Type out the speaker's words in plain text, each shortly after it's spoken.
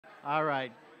All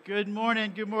right. Good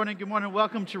morning, good morning, good morning.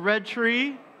 Welcome to Red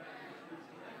Tree.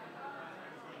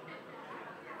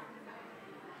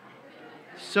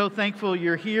 So thankful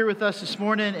you're here with us this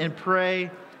morning, and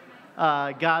pray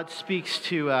God speaks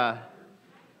to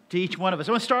each one of us.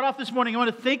 I want to start off this morning. I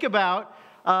want to think about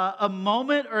a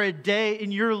moment or a day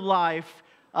in your life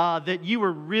that you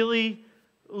were really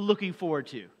looking forward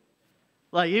to.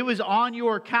 Like it was on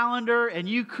your calendar and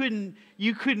you couldn't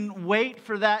wait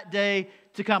for that day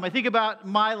to come. I think about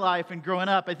my life and growing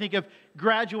up. I think of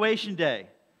graduation day,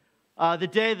 the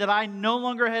day that I no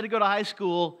longer had to go to high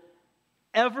school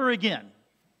ever again.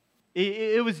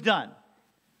 It was done.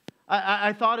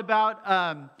 I thought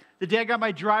about the day I got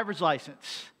my driver's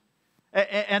license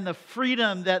and the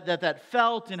freedom that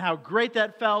felt and how great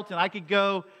that felt. And I could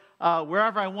go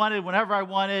wherever I wanted, whenever I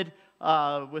wanted,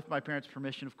 with my parents'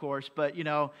 permission, of course, but,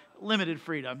 limited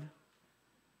freedom.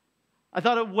 I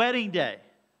thought of wedding day,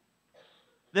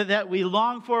 that we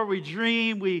long for, we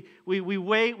dream, we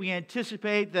wait, we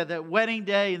anticipate that wedding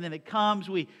day, and then it comes,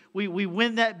 we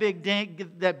win that big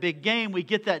game, we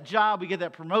get that job, we get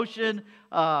that promotion,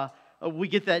 we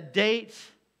get that date.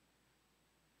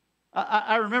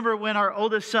 I remember when our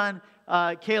oldest son,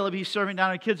 Caleb, he's serving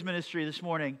down in kids ministry this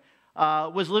morning,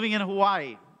 was living in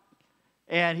Hawaii.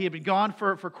 And he had been gone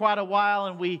for quite a while,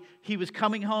 and he was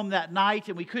coming home that night,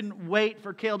 and we couldn't wait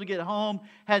for Caleb to get home.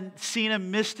 Hadn't seen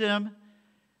him, missed him.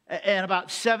 And about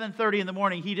 7:30 in the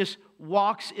morning, he just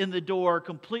walks in the door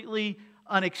completely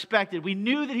unexpected. We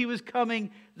knew that he was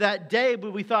coming that day,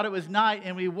 but we thought it was night,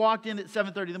 and we walked in at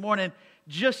 7:30 in the morning.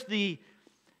 Just the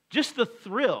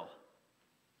thrill,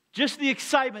 just the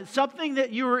excitement, something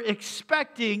that you were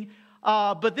expecting.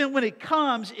 But then when it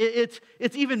comes, it's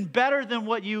even better than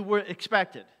what you were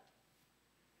expected.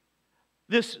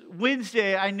 This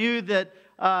Wednesday, I knew that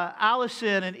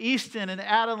Allison and Easton and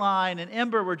Adeline and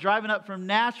Ember were driving up from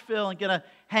Nashville and going to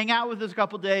hang out with us a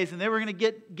couple days, and they were going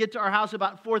to get to our house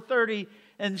about 4:30.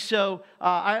 And so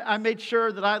I made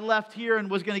sure that I left here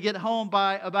and was going to get home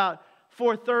by about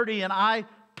 4:30, and I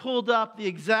pulled up the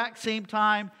exact same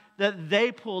time that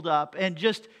they pulled up, and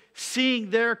just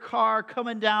seeing their car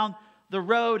coming down the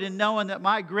road and knowing that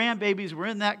my grandbabies were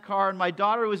in that car and my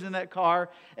daughter was in that car,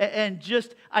 and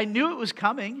just, I knew it was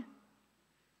coming.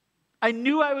 I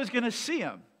knew I was going to see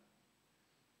them.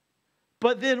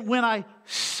 But then when I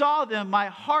saw them, my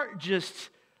heart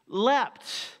just leapt.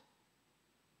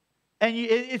 And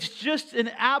it's just an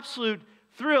absolute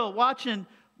thrill watching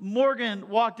Morgan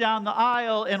walk down the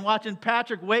aisle and watching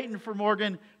Patrick waiting for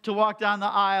Morgan to walk down the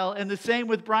aisle. And the same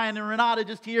with Brian and Renata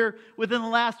just here within the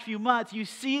last few months. You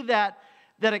see that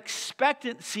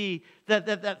expectancy,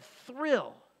 that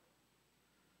thrill.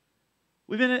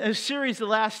 We've been in a series the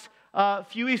last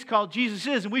few weeks called Jesus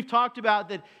Is, and we've talked about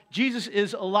that Jesus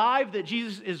is alive, that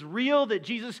Jesus is real, that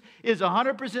Jesus is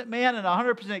 100% man and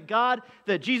 100% God,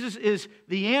 that Jesus is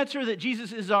the answer, that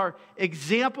Jesus is our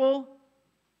example,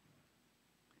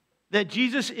 that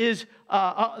Jesus is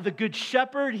the good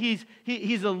shepherd. He's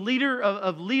a leader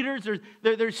of leaders.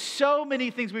 There's so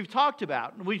many things we've talked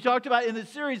about. And we've talked about in this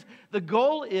series, the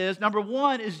goal is, number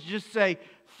one, is just say,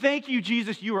 thank you,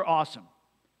 Jesus, you are awesome.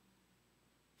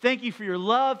 Thank you for your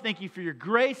love. Thank you for your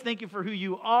grace. Thank you for who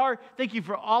you are. Thank you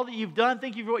for all that you've done.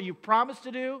 Thank you for what you've promised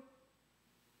to do.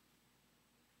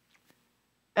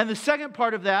 And the second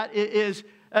part of that is,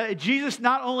 Jesus,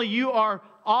 not only you are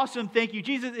awesome, thank you,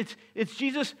 Jesus, it's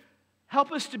Jesus,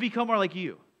 help us to become more like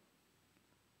you.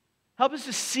 Help us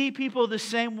to see people the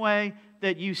same way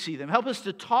that you see them. Help us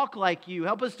to talk like you.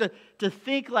 Help us to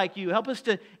think like you. Help us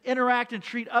to interact and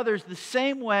treat others the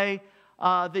same way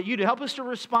that you do. Help us to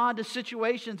respond to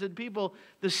situations and people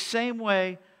the same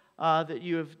way that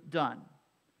you have done.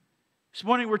 This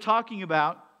morning we're talking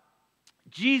about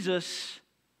Jesus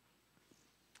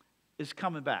is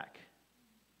coming back.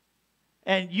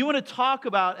 And you want to talk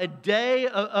about a day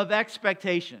of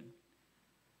expectation.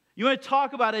 You want to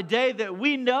talk about a day that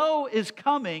we know is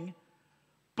coming,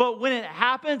 but when it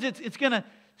happens, it's going to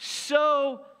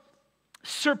so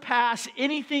surpass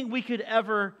anything we could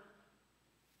ever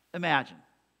imagine.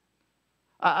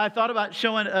 I thought about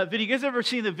showing a video. You guys ever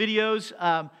seen the videos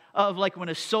of like when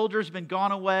a soldier's been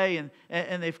gone away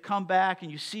and they've come back,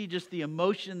 and you see just the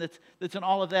emotion that's in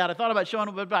all of that? I thought about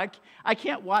showing them, but I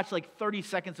can't watch like 30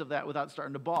 seconds of that without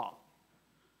starting to bawl.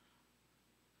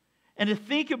 And to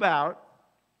think about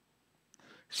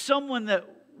someone that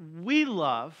we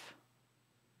love,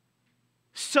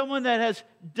 someone that has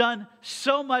done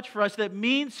so much for us, that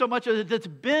means so much, that's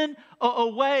been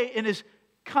away and is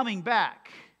coming back.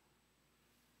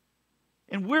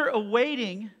 And we're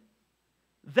awaiting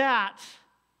that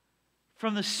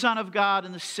from the Son of God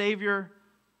and the Savior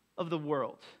of the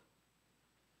world.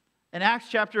 In Acts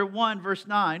chapter 1, verse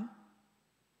 9,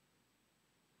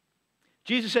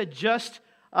 Jesus said just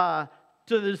to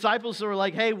the disciples who were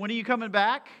like, hey, when are you coming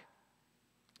back?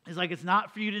 He's like, it's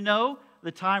not for you to know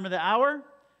the time or the hour,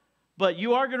 but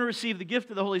you are going to receive the gift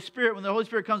of the Holy Spirit. When the Holy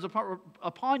Spirit comes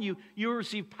upon you, you will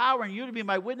receive power, and you will be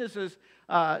my witnesses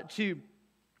to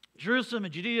Jerusalem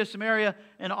and Judea, Samaria,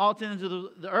 and all to the ends of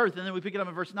the earth. And then we pick it up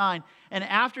in verse 9. And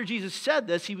after Jesus said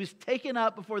this, he was taken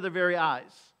up before their very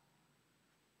eyes.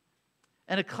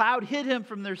 And a cloud hid him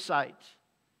from their sight.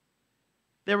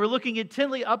 They were looking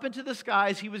intently up into the sky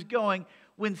as he was going,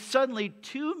 when suddenly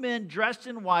 2 men dressed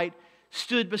in white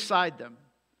stood beside them.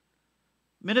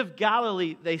 Men of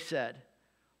Galilee, they said,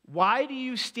 why do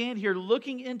you stand here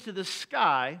looking into the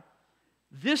sky?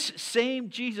 This same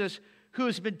Jesus who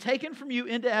has been taken from you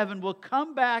into heaven will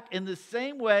come back in the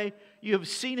same way you have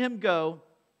seen him go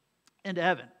into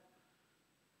heaven.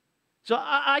 So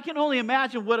I can only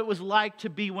imagine what it was like to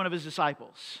be one of his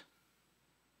disciples.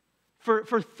 For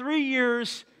 3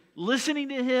 years, listening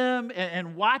to him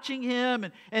and watching him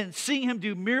and seeing him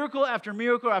do miracle after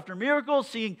miracle after miracle,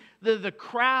 seeing the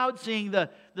crowd, seeing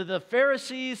the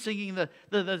Pharisees, seeing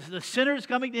the sinners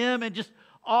coming to him, and just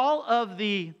all of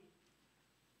the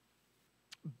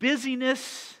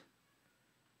busyness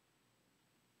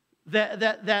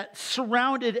that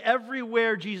surrounded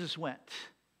everywhere Jesus went.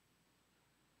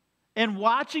 And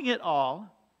watching it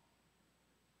all,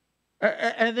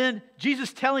 and then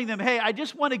Jesus telling them, hey, I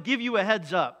just want to give you a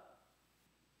heads up.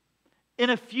 In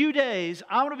a few days,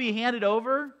 I'm going to be handed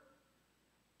over,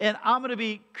 and I'm going to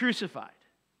be crucified.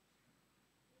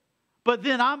 But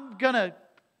then I'm going to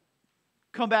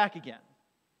come back again.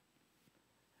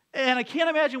 And I can't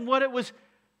imagine what it was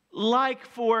like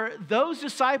for those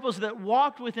disciples that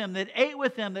walked with him, that ate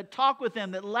with him, that talked with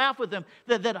him, that laughed with him,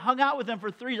 that hung out with him for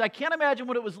 3 years. I can't imagine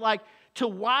what it was like to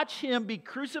watch him be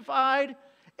crucified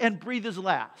and breathe his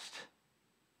last.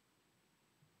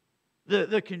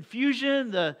 The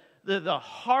confusion, the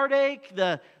heartache,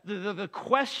 the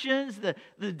questions,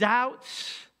 the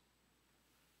doubts.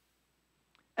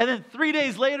 And then 3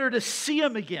 days later to see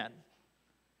him again.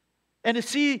 And to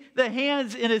see the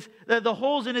hands in his, the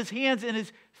holes in his hands and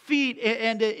his feet,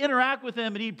 and to interact with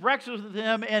him and eat breakfast with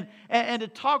him and to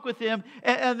talk with him,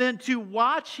 and then to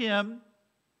watch him,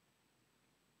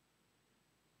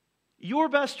 your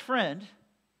best friend,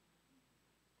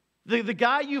 the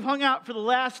guy you've hung out for the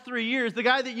last 3 years, the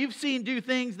guy that you've seen do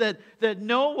things that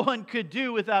no one could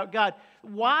do without God,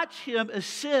 watch him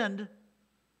ascend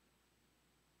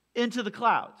into the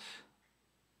clouds.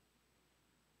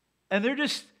 And they're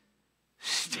just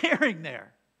staring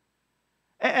there.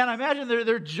 And I imagine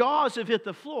their jaws have hit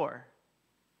the floor.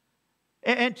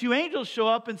 And 2 angels show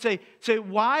up and say,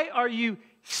 why are you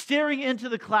staring into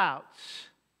the clouds?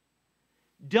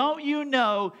 Don't you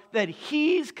know that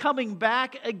he's coming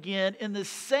back again in the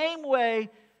same way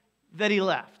that he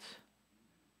left?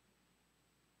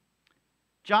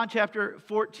 John chapter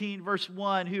 14, verse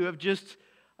 1, who have just,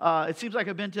 it seems like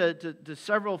I've been to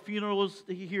several funerals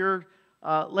here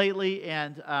lately,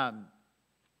 and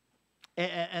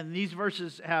these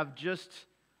verses have just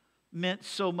meant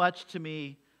so much to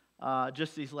me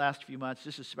just these last few months,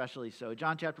 just especially so.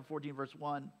 John chapter 14, verse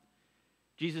 1,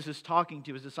 Jesus is talking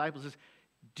to his disciples, says,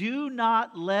 do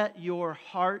not let your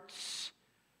hearts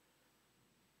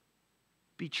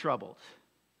be troubled.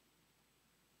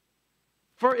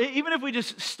 For even if we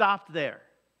just stopped there,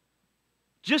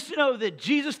 just to know that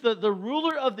Jesus, the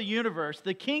ruler of the universe,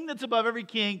 the king that's above every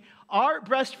king, our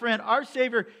best friend, our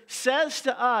Savior, says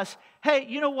to us, hey,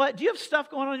 you know what? Do you have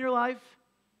stuff going on in your life?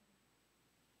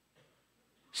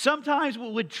 Sometimes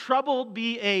would troubled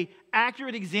be an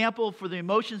accurate example for the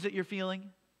emotions that you're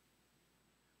feeling?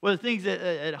 Whether things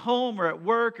at home or at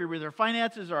work or with our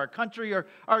finances or our country or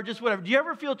just whatever. Do you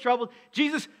ever feel troubled?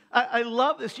 Jesus, I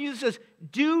love this. Jesus says,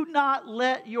 do not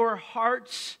let your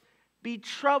hearts be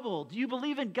troubled. Do you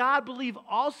believe in God? Believe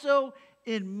also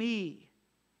in me.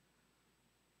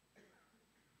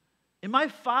 In my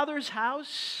Father's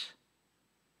house,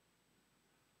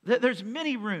 there's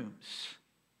many rooms.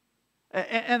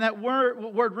 And that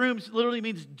word rooms literally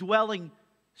means dwelling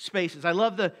spaces. I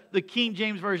love the King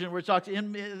James Version where it talks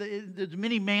in there's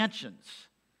many mansions.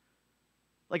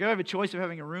 Like if I have a choice of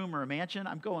having a room or a mansion,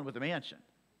 I'm going with a mansion.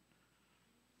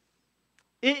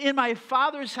 In my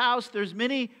Father's house, there's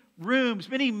many rooms,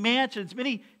 many mansions,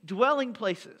 many dwelling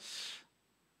places.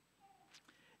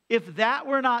 If that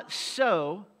were not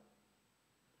so,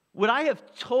 would I have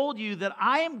told you that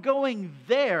I am going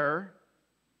there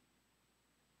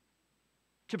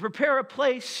to prepare a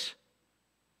place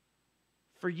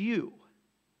for you?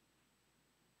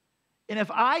 And if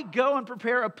I go and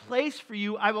prepare a place for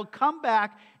you, I will come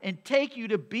back and take you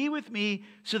to be with me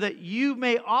so that you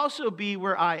may also be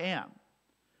where I am.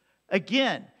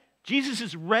 Again, Jesus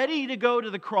is ready to go to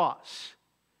the cross.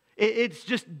 It's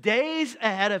just days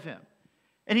ahead of him.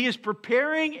 And he is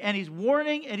preparing and he's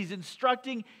warning and he's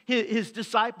instructing his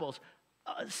disciples.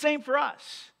 Same for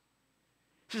us.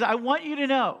 He says, I want you to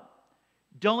know,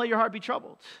 don't let your heart be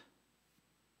troubled.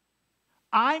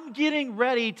 I'm getting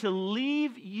ready to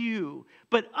leave you,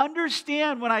 but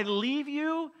understand when I leave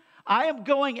you, I am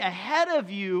going ahead of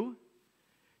you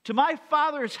to my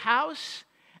Father's house,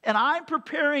 and I'm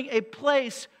preparing a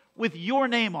place with your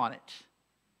name on it.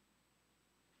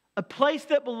 A place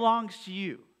that belongs to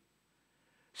you.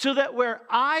 So that where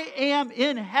I am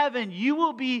in heaven, you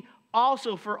will be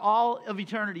also for all of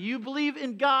eternity. You believe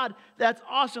in God, that's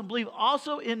awesome. Believe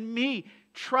also in me.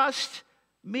 Trust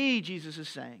me, Jesus is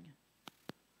saying.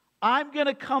 I'm going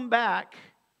to come back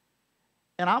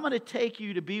and I'm going to take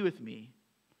you to be with me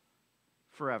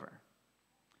forever.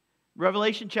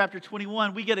 Revelation chapter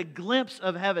 21, we get a glimpse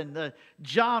of heaven.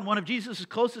 John, one of Jesus'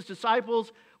 closest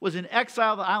disciples, was in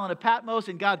exile on the island of Patmos,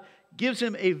 and God gives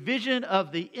him a vision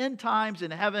of the end times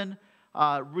in heaven.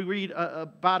 We read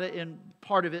about it in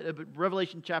part of it,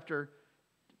 Revelation chapter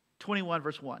 21,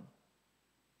 verse 1.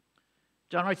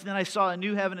 John writes, Then I saw a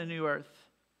new heaven and a new earth.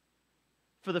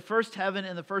 For the first heaven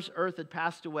and the first earth had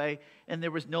passed away, and there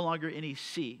was no longer any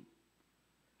sea.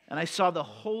 And I saw the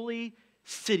holy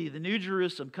city, the New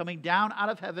Jerusalem, coming down out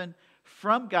of heaven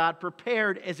from God,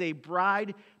 prepared as a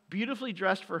bride beautifully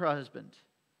dressed for her husband.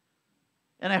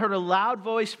 And I heard a loud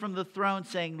voice from the throne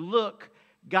saying, Look,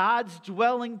 God's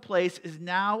dwelling place is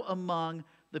now among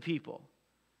the people.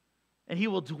 And he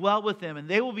will dwell with them, and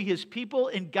they will be his people,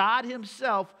 and God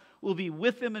himself will be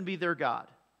with them and be their God.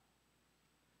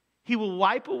 He will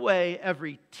wipe away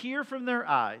every tear from their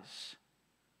eyes.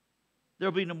 There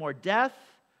will be no more death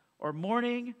or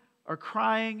mourning or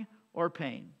crying or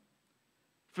pain.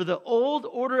 For the old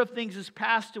order of things has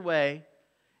passed away,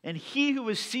 and he who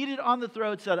was seated on the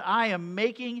throne said, I am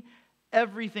making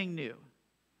everything new.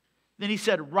 Then he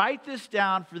said, Write this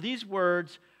down, for these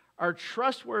words are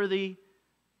trustworthy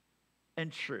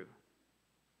and true.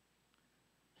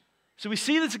 So we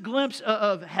see this glimpse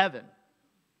of heaven.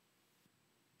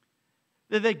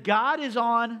 That God is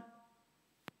on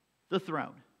the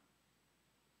throne.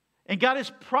 And God has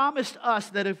promised us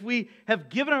that if we have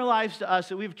given our lives to us,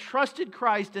 that we've trusted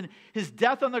Christ and his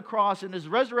death on the cross and his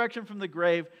resurrection from the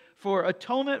grave for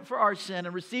atonement for our sin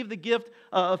and received the gift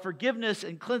of forgiveness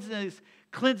and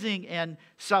cleansing and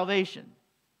salvation,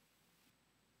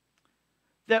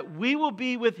 that we will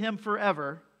be with him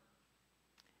forever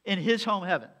in his home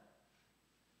heaven.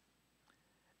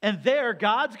 And there,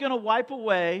 God's going to wipe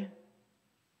away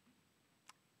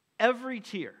every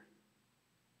tear.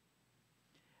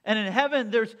 And in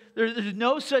heaven, there's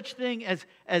no such thing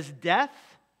as death.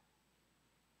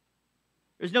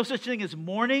 There's no such thing as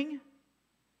mourning.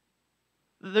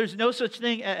 There's no such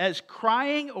thing as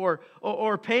crying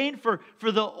or pain. For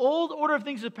the old order of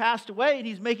things have passed away, and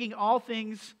he's making all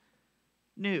things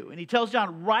new. And he tells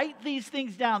John, write these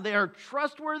things down. They are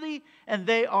trustworthy and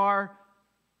they are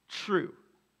true.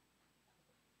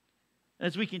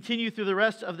 As we continue through the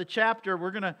rest of the chapter, we're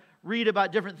going to read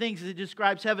about different things as it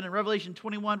describes heaven. In Revelation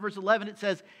 21, verse 11, it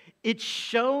says, It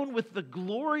shone with the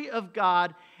glory of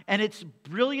God, and its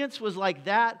brilliance was like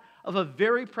that of a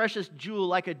very precious jewel,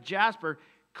 like a jasper,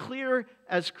 clear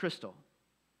as crystal.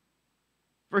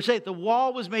 Verse 8, the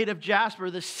wall was made of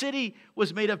jasper. The city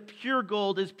was made of pure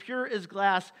gold, as pure as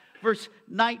glass. Verse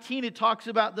 19, it talks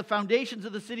about the foundations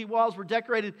of the city walls were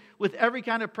decorated with every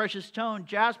kind of precious stone,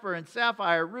 jasper and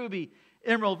sapphire, ruby,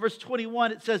 emerald. Verse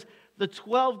 21, it says, the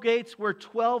 12 gates were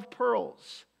 12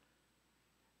 pearls,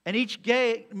 and each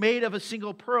gate made of a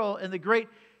single pearl, and the great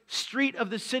street of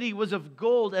the city was of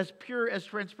gold, as pure as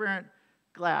transparent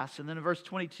glass. And then in verse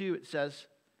 22, it says,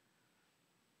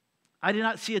 I did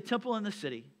not see a temple in the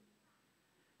city,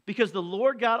 because the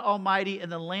Lord God Almighty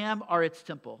and the Lamb are its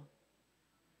temple.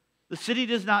 The city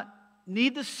does not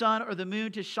need the sun or the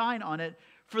moon to shine on it,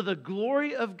 for the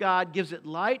glory of God gives it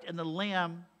light, and the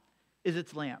Lamb is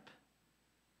its lamp.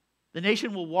 The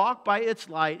nation will walk by its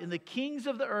light, and the kings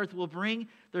of the earth will bring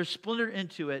their splendor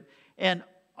into it. And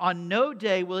on no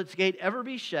day will its gate ever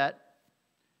be shut,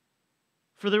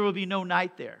 for there will be no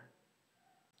night there.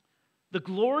 The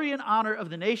glory and honor of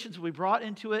the nations will be brought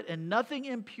into it, and nothing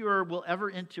impure will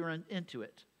ever enter into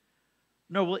it.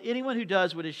 Nor will anyone who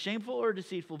does what is shameful or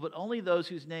deceitful, but only those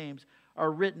whose names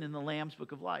are written in the Lamb's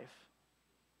book of life.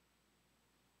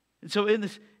 And so in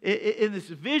this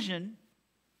vision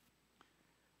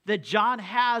that John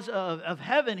has of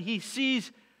heaven, he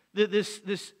sees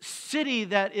this city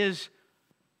that is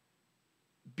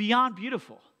beyond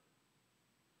beautiful.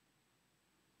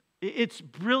 It's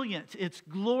brilliant, it's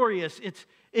glorious,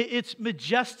 it's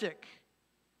majestic.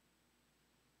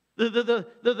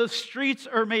 The streets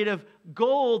are made of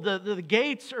gold, the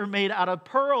gates are made out of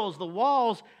pearls, the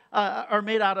walls are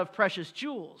made out of precious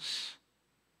jewels.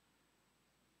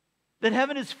 That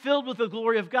heaven is filled with the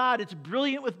glory of God. It's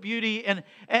brilliant with beauty, and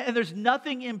there's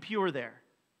nothing impure there.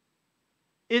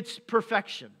 It's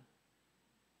perfection.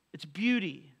 It's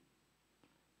beauty.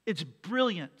 It's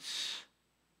brilliance.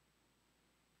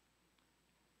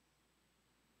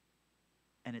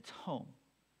 And it's home.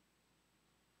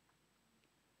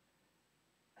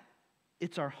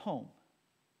 It's our home.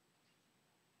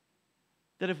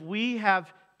 That if we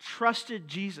have trusted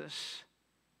Jesus,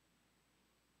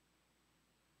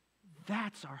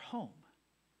 that's our home.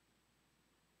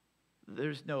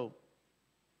 There's no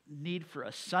need for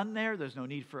a sun there. There's no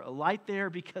need for a light there,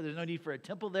 because there's no need for a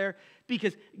temple there,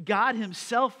 because God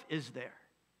himself is there.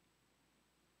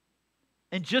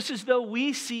 And just as though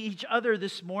we see each other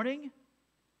this morning,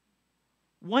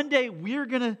 one day we're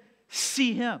going to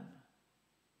see him.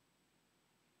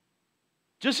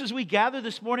 Just as we gather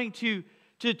this morning to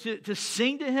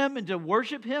sing to him and to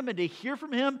worship him and to hear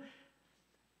from him,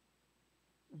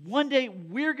 one day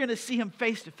we're going to see him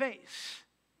face to face.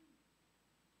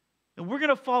 And we're going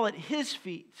to fall at his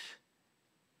feet.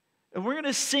 And we're going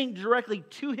to sing directly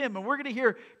to him. And we're going to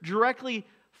hear directly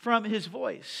from his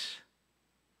voice.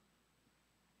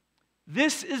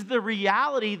 This is the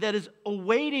reality that is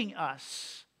awaiting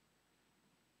us.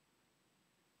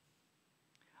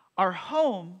 Our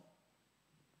home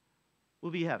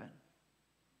will be heaven.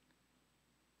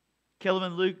 Caleb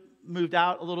and Luke moved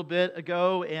out a little bit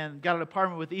ago and got an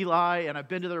apartment with Eli, and I've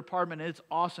been to their apartment, and it's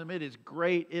awesome. It is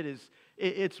great.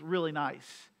 It's really nice.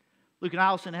 Luke and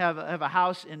Allison have a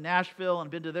house in Nashville, and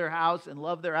been to their house and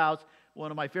love their house. One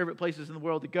of my favorite places in the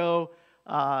world to go.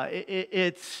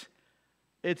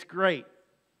 It's great.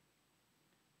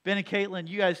 Ben and Caitlin,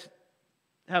 you guys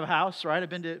have a house, right? I've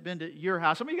been to your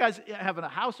house. Some of you guys have a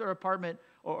house or apartment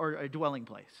or a dwelling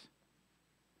place.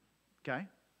 Okay?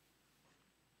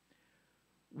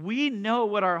 We know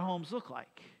what our homes look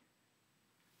like.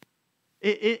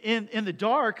 In the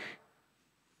dark,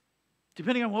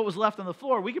 depending on what was left on the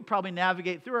floor, we could probably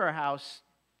navigate through our house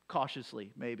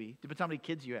cautiously, maybe. Depends on how many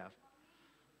kids you have.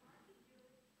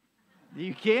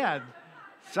 You can.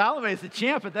 Salome's the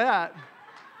champ at that.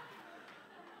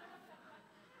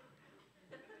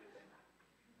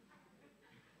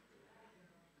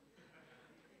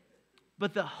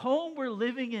 But the home we're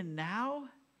living in now,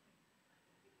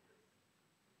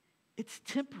 it's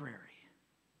temporary.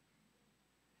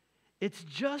 It's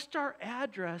just our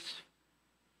address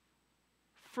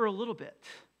for a little bit.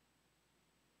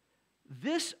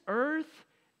 This earth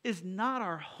is not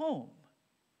our home.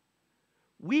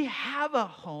 We have a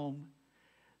home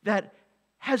that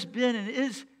has been and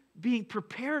is being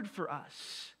prepared for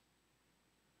us.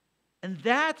 And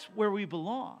that's where we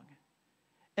belong.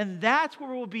 And that's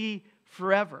where we'll be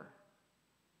forever.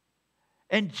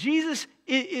 And Jesus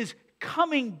is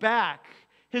coming back.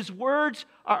 His words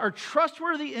are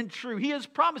trustworthy and true. He has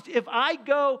promised, if I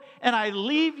go and I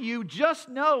leave you, just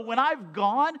know when I've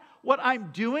gone, what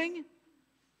I'm doing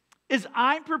is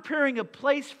I'm preparing a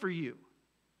place for you.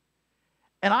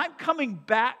 And I'm coming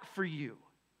back for you.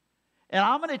 And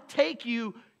I'm going to take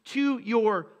you to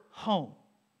your home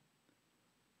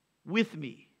with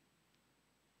me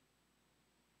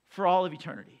for all of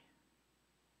eternity.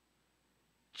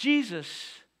 Jesus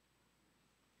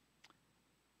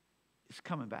is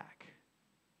coming back.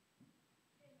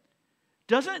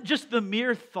 Doesn't just the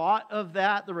mere thought of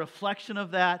that, the reflection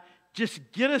of that, just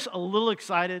get us a little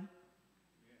excited?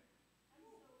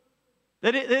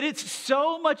 That it's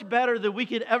so much better than we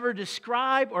could ever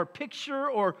describe or picture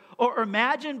or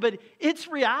imagine, but it's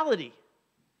reality.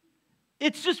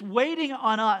 It's just waiting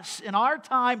on us in our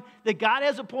time that God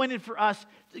has appointed for us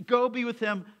to go be with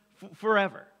him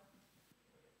forever.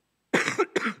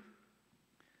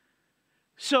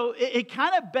 So it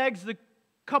kind of begs the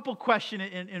couple question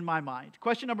in my mind.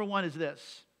 Question number one is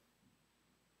this.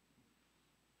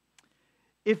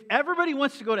 If everybody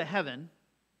wants to go to heaven,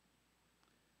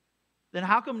 then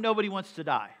how come nobody wants to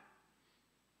die?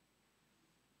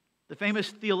 The famous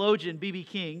theologian B.B.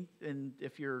 King, and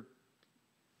if you're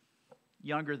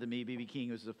younger than me, B.B.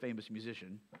 King was a famous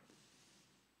musician,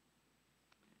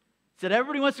 said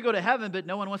everybody wants to go to heaven, but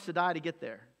no one wants to die to get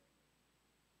there.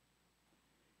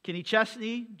 Kenny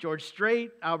Chesney, George Strait,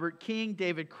 Albert King,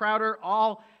 David Crowder,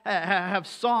 all have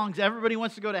songs. Everybody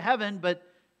wants to go to heaven, but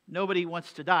Nobody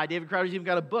wants to die. David Crowder's even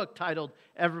got a book titled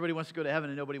Everybody Wants to Go to Heaven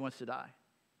and Nobody Wants to Die.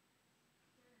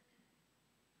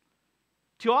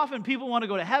 Too often people want to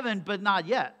go to heaven, but not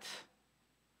yet.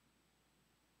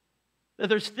 That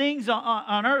there's things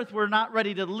on earth we're not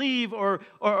ready to leave or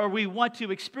we want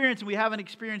to experience and we haven't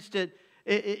experienced it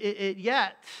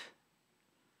yet.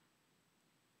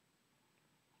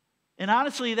 And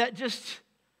honestly, it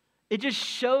just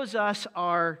shows us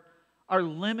our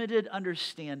limited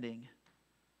understanding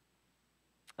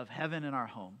of heaven in our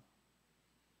home,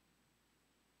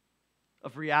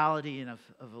 of reality and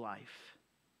of life.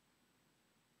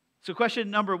 So question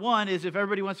number one is, if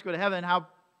everybody wants to go to heaven,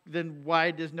 then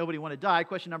why does nobody want to die?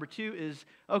 Question number two is,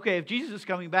 okay, if Jesus is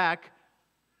coming back,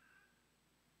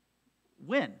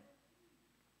 when?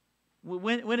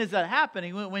 When is that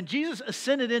happening? When Jesus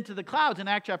ascended into the clouds in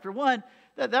Acts chapter 1,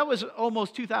 that was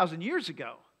almost 2,000 years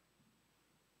ago.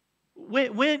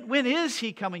 When is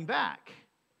he coming back?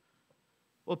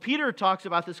 Well, Peter talks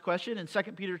about this question in 2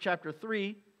 Peter chapter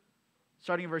 3,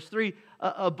 starting in verse 3.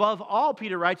 Above all,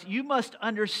 Peter writes, you must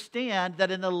understand that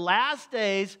in the last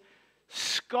days,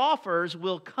 scoffers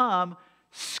will come,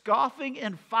 scoffing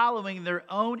and following their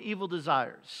own evil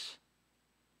desires.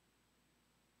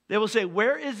 They will say,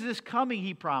 where is this coming,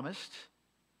 he promised?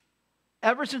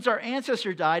 Ever since our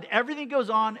ancestor died, everything goes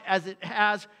on as it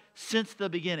has since the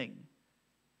beginning.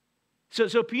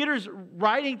 So Peter's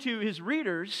writing to his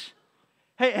readers,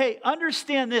 hey,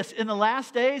 understand this. In the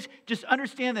last days, just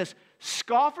understand this.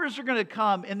 Scoffers are going to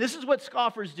come, and this is what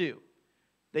scoffers do.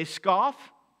 They scoff,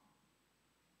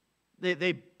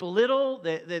 they belittle,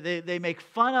 they make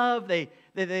fun of,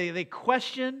 they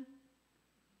question.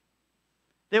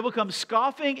 They will come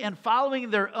scoffing and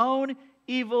following their own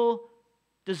evil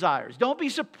desires. Don't be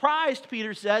surprised,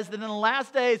 Peter says, that in the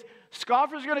last days,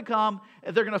 scoffers are going to come,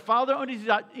 and they're going to follow their own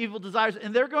evil desires,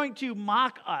 and they're going to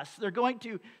mock us. They're going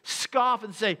to scoff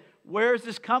and say, where is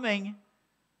this coming?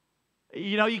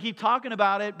 You know, you keep talking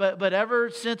about it, but ever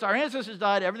since our ancestors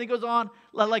died, everything goes on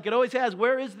like it always has.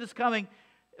 Where is this coming?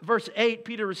 Verse 8,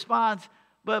 Peter responds,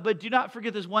 but do not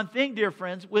forget this one thing, dear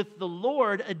friends. With the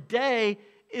Lord, a day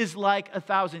is like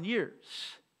 1,000 years.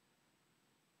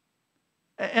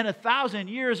 And 1,000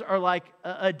 years are like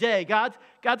a day. God's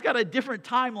got a different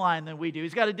timeline than we do.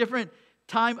 He's got a different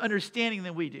time understanding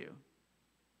than we do.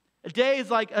 A day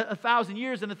is like 1,000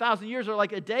 years, and 1,000 years are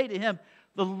like a day to him.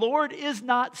 The Lord is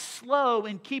not slow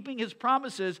in keeping his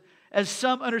promises, as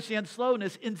some understand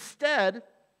slowness. Instead,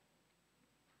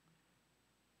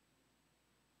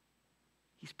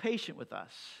 he's patient with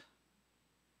us,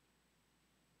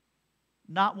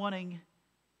 not wanting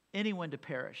anyone to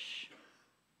perish,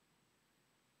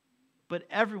 but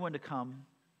everyone to come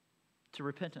to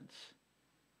repentance.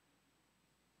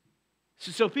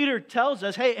 So Peter tells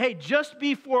us, hey, just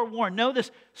be forewarned. Know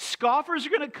this, scoffers are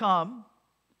going to come.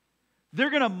 They're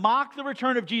going to mock the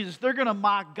return of Jesus. They're going to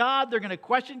mock God. They're going to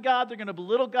question God. They're going to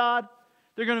belittle God.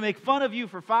 They're going to make fun of you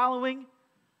for following.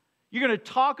 You're going to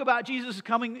talk about Jesus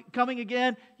coming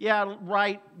again. Yeah,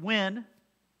 right, when?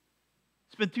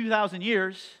 It's been 2,000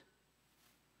 years.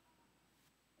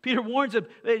 Peter warns them,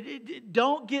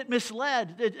 don't get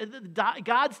misled.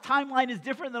 God's timeline is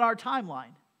different than our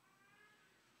timeline.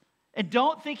 And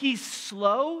don't think he's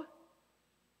slow.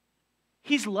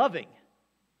 He's loving.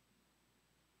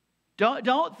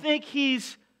 Don't think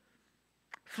he's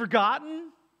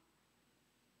forgotten.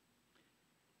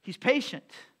 He's patient.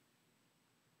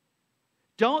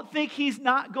 Don't think he's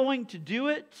not going to do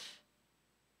it.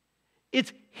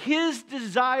 It's his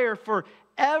desire for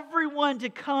everyone to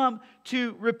come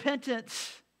to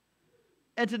repentance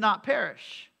and to not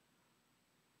perish.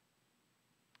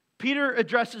 Peter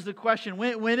addresses the question,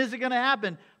 when is it going to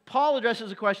happen? Paul addresses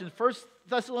the question, 1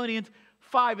 Thessalonians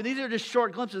 5, and these are just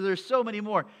short glimpses. There's so many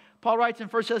more. Paul writes in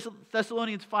 1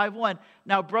 Thessalonians 5:1,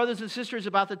 now, brothers and sisters,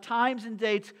 about the times and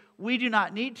dates, we do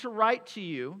not need to write to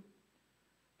you,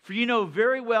 for you know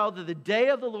very well that the day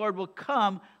of the Lord will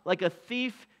come like a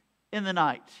thief in the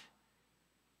night.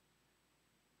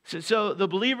 So the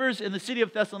believers in the city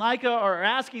of Thessalonica are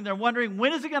asking, they're wondering,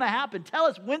 when is it going to happen? Tell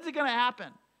us, when's it going to happen?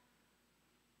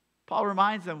 Paul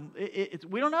reminds them,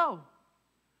 we don't know.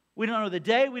 We don't know the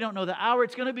day, we don't know the hour.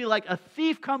 It's going to be like a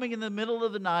thief coming in the middle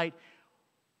of the night.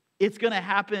 It's going to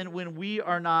happen when we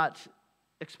are not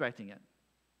expecting it.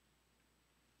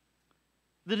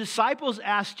 The disciples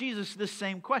asked Jesus this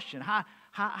same question.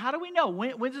 How do we know?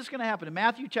 When's this going to happen? In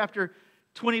Matthew chapter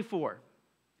 24,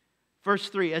 verse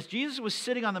 3, as Jesus was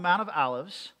sitting on the Mount of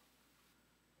Olives,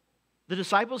 the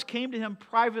disciples came to him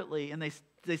privately and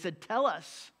they said, tell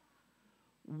us,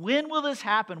 when will this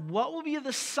happen? What will be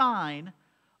the sign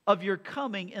of your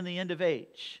coming in the end of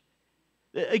age?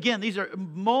 Again, these are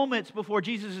moments before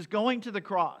Jesus is going to the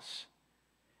cross.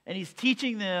 And he's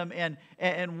teaching them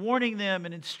and warning them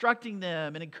and instructing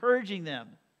them and encouraging them.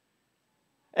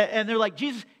 And they're like,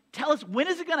 Jesus, tell us, when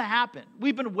is it going to happen?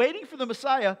 We've been waiting for the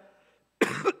Messiah.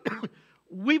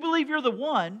 We believe you're the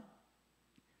one.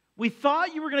 We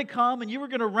thought you were going to come and you were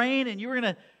going to reign and you were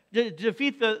going to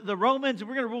defeat the Romans and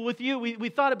we're going to rule with you. We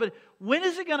thought it, but when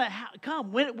is it going to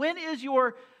come? When is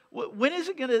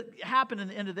it going to happen in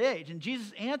the end of the age? And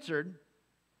Jesus answered,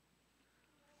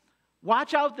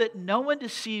 watch out that no one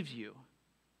deceives you.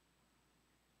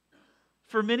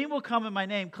 For many will come in my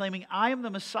name, claiming I am the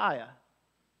Messiah,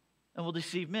 and will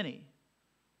deceive many.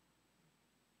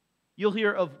 You'll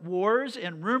hear of wars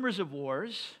and rumors of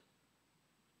wars,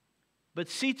 but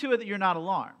see to it that you're not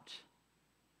alarmed.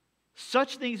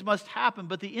 Such things must happen,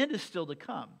 but the end is still to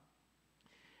come.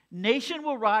 Nation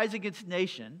will rise against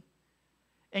nation,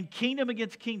 and kingdom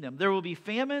against kingdom. There will be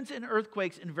famines and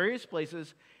earthquakes in various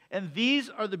places, and these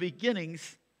are the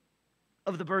beginnings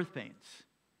of the birth pains.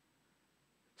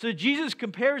 So Jesus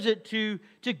compares it to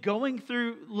going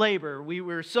through labor. We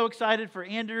were so excited for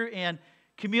Andrew and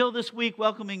Camille this week,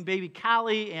 welcoming baby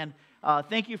Callie, and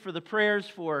thank you for the prayers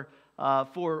for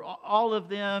all of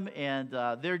them, and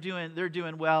they're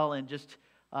doing well and just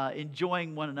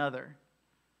enjoying one another.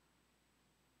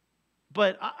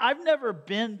 But I've never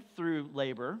been through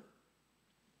labor.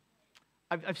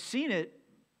 I've seen it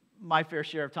my fair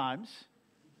share of times.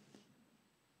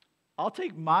 I'll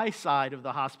take my side of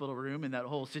the hospital room in that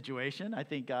whole situation. I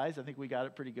think we got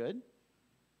it pretty good.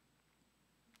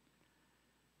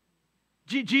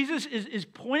 Jesus is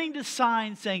pointing to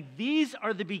signs saying these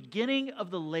are the beginning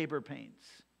of the labor pains.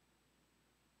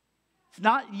 It's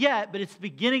not yet, but it's the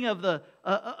beginning of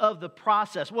the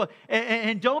process. Well,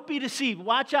 and don't be deceived.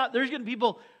 Watch out. There's going to be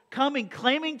people coming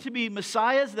claiming to be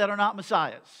messiahs that are not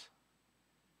messiahs.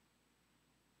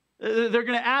 They're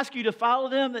going to ask you to follow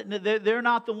them. They're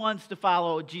not the ones to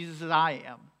follow Jesus as I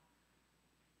am.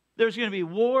 There's going to be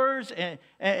wars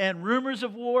and rumors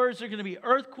of wars. There's going to be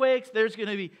earthquakes. There's going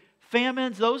to be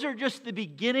famines. Those are just the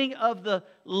beginning of the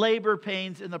labor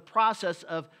pains in the process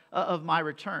of my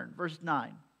return. Verse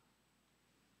 9.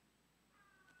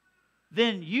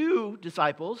 Then you,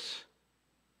 disciples,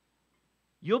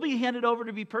 you'll be handed over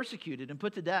to be persecuted and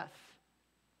put to death.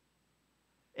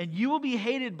 And you will be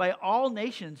hated by all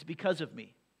nations because of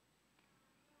me.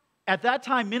 At that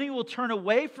time, many will turn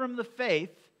away from the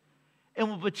faith and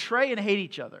will betray and hate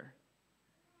each other.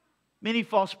 Many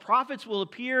false prophets will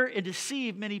appear and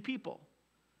deceive many people.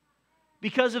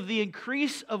 Because of the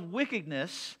increase of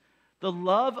wickedness, the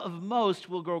love of most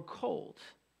will grow cold.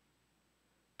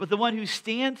 But the one who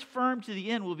stands firm to the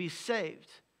end will be saved.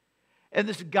 And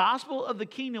this gospel of the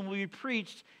kingdom will be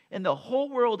preached in the whole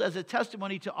world as a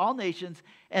testimony to all nations,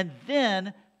 and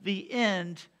then the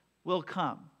end will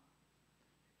come.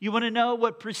 You want to know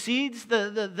what precedes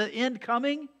the end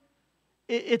coming?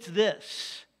 It's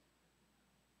this.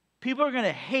 People are going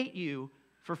to hate you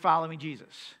for following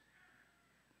Jesus.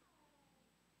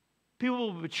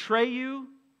 People will betray you.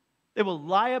 They will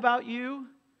lie about you.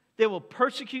 They will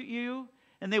persecute you.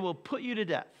 And they will put you to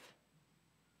death.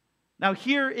 Now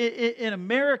here in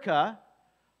America,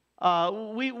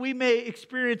 we may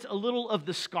experience a little of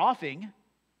the scoffing.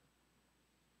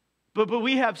 But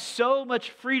we have so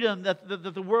much freedom that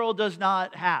the world does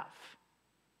not have.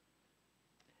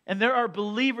 And there are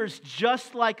believers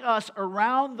just like us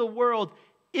around the world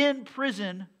in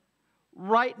prison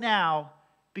right now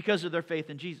because of their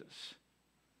faith in Jesus.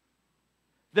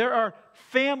 There are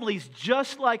families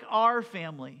just like our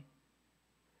family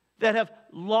that have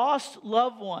lost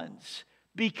loved ones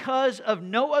because of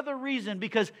no other reason,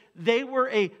 because they were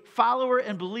a follower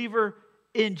and believer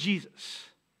in Jesus.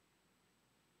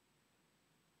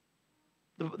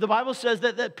 The Bible says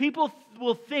that people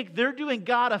will think they're doing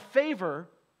God a favor.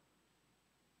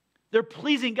 They're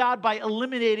pleasing God by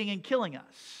eliminating and killing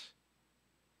us.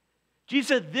 Jesus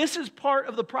said, this is part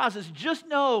of the process. Just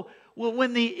know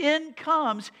when the end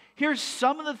comes, here's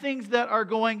some of the things that are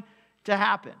going to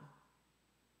happen.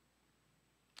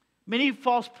 Many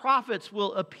false prophets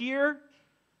will appear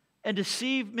and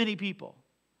deceive many people.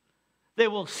 They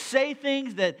will say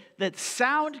things that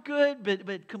sound good,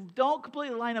 but don't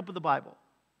completely line up with the Bible.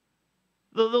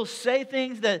 They'll say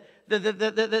things that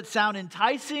sound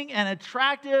enticing and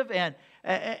attractive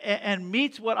and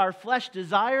meets what our flesh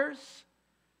desires,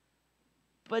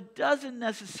 but doesn't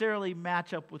necessarily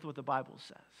match up with what the Bible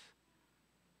says.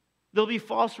 There'll be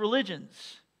false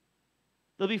religions.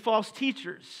 There'll be false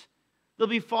teachers. There'll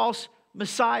be false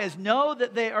messiahs. Know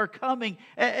that they are coming,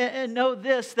 and know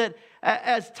this, that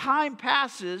as time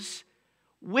passes,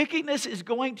 wickedness is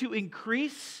going to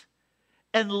increase,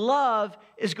 and love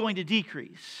is going to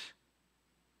decrease.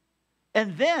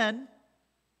 And then,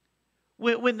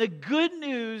 when the good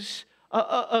news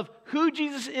of who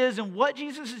Jesus is and what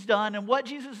Jesus has done and what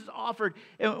Jesus has offered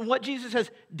and what Jesus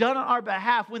has done on our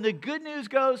behalf, when the good news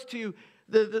goes to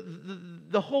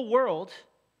the whole world,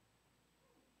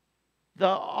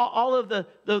 all of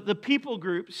the people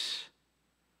groups,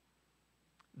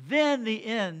 then the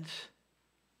end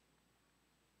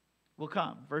will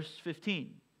come. Verse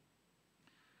 15.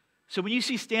 So when you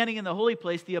see standing in the holy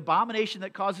place the abomination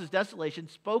that causes desolation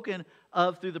spoken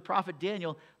of through the prophet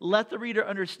Daniel, let the reader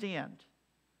understand.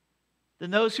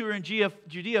 Then those who are in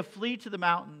Judea flee to the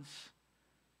mountains.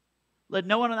 Let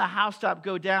no one on the housetop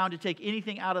go down to take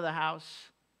anything out of the house.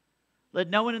 Let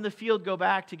no one in the field go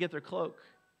back to get their cloak.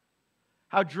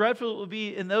 How dreadful it will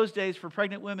be in those days for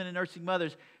pregnant women and nursing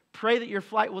mothers. Pray that your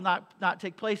flight will not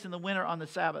take place in the winter on the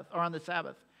Sabbath.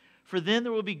 For then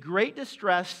there will be great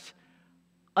distress,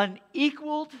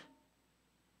 unequaled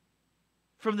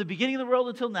from the beginning of the world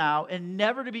until now, and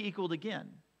never to be equaled again.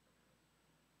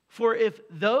 For if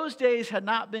those days had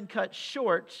not been cut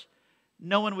short,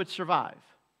 no one would survive.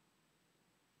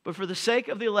 But for the sake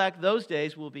of the elect, those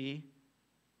days will be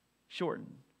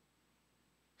shortened.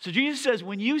 So Jesus says,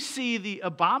 when you see the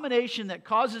abomination that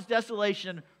causes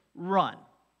desolation, run.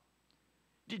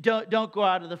 Don't go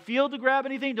out of the field to grab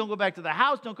anything. Don't go back to the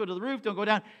house. Don't go to the roof. Don't go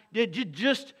down.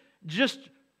 Just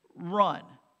run.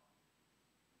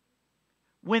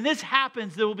 When this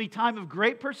happens, there will be time of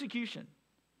great persecution,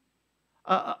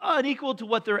 unequal to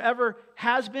what there ever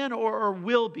has been or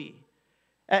will be.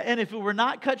 And if it were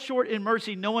not cut short in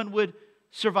mercy, no one would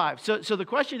survive. So the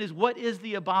question is, what is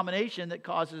the abomination that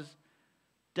causes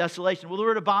desolation? Well, the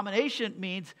word abomination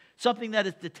means something that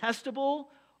is detestable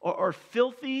or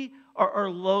filthy or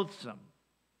loathsome.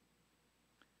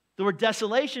 The word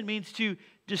desolation means to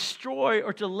destroy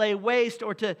or to lay waste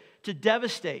or to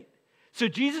devastate. So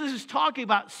Jesus is talking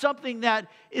about something that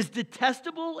is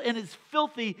detestable and is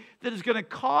filthy, that is going to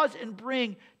cause and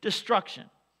bring destruction.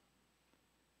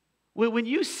 When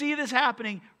you see this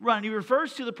happening, run. He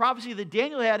refers to the prophecy that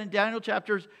Daniel had in Daniel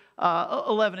chapters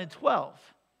 11 and 12.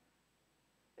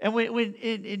 And when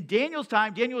in Daniel's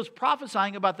time, Daniel was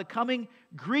prophesying about the coming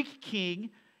Greek king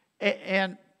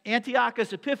and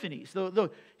Antiochus Epiphanes.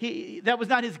 That was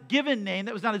not his given name,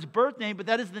 that was not his birth name, but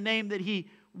that is the name that he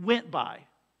went by.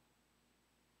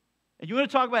 And you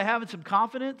want to talk about having some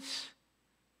confidence?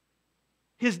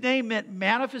 His name meant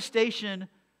manifestation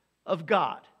of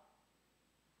God.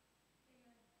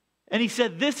 And he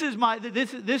said, this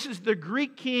is the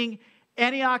Greek king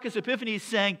Antiochus Epiphanes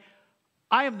saying,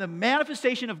 I am the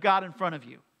manifestation of God in front of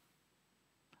you.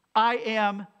 I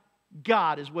am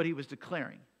God, is what he was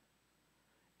declaring.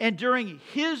 And during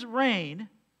his reign,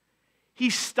 he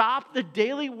stopped the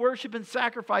daily worship and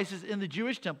sacrifices in the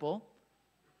Jewish temple.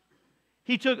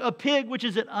 He took a pig, which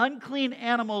is an unclean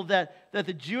animal that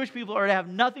the Jewish people are to have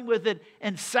nothing with it,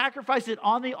 and sacrificed it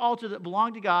on the altar that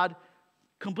belonged to God,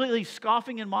 completely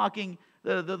scoffing and mocking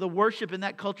the worship in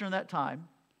that culture in that time.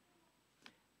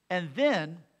 And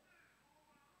then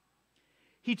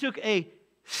he took a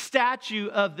statue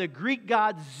of the Greek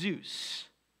god Zeus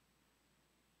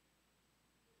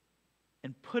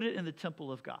and put it in the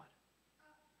temple of God.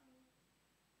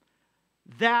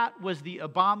 That was the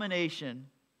abomination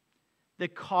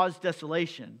that caused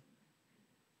desolation,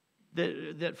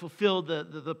 that fulfilled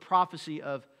the prophecy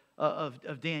of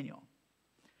Daniel.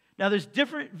 Now, there's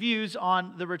different views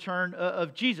on the return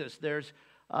of Jesus. There's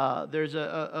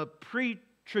a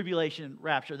pre-tribulation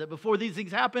rapture, that before these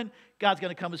things happen, God's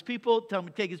going to come as people,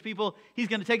 take his people, he's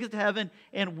going to take us to heaven,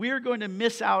 and we're going to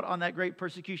miss out on that great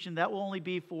persecution. That will only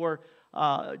be for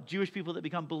Jewish people that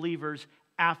become believers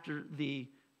after the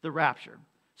rapture.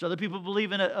 So other people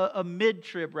believe in a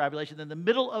mid-trib tribulation. In the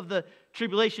middle of the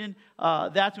tribulation,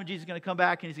 that's when Jesus is going to come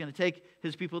back and he's going to take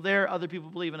his people there. Other people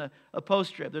believe in a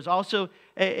post-trib. There's also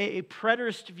a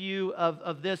preterist view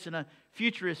of this and a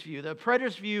futurist view. The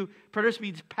preterist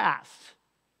means past.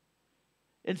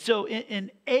 And so in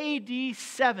AD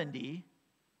 70,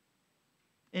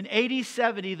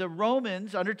 the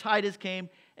Romans under Titus came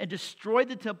and destroyed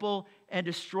the temple and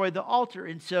destroyed the altar.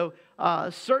 And so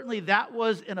certainly that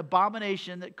was an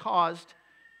abomination that caused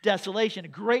desolation. A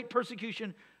great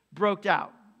persecution broke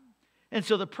out. And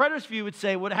so the preterist view would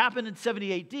say what happened in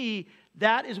 70 AD,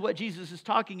 that is what Jesus is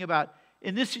talking about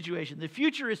in this situation. The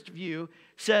futurist view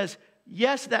says,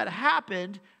 yes, that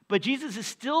happened, but Jesus is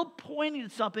still pointing to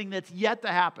something that's yet to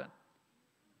happen.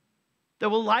 There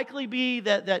will likely be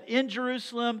that in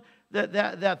Jerusalem, that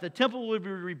the temple would be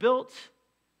rebuilt,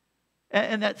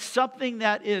 and that something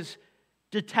that is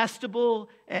detestable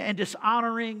and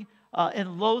dishonoring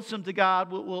and loathsome to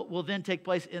God will then take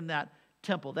place in that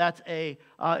temple. That's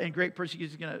and great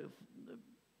persecution is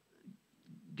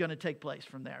going to take place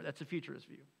from there. That's a futurist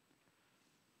view.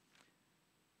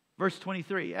 Verse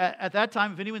 23, at that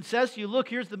time, if anyone says to you, look,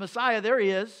 here's the Messiah, there he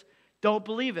is, don't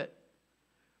believe it.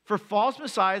 For false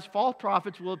messiahs, false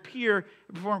prophets will appear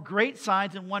and perform great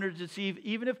signs and wonders to deceive,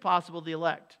 even if possible, the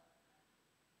elect.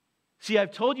 See,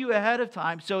 I've told you ahead of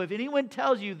time, so if anyone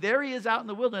tells you, there he is out in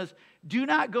the wilderness, do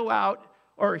not go out,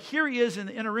 or here he is in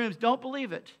the inner rooms, don't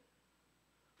believe it.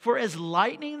 For as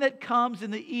lightning that comes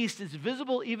in the east is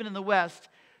visible even in the west,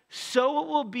 so it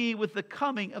will be with the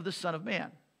coming of the Son of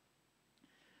Man.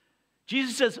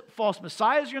 Jesus says false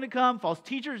messiahs are going to come, false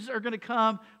teachers are going to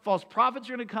come, false prophets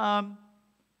are going to come.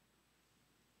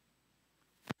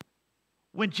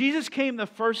 When Jesus came the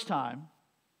first time,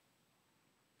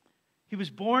 he was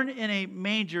born in a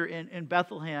manger in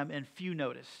Bethlehem, and few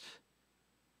noticed.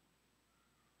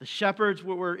 The shepherds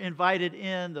were invited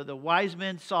in, the wise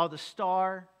men saw the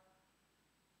star.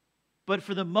 But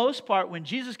for the most part, when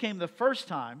Jesus came the first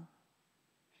time,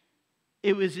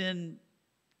 it was in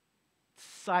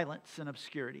silence and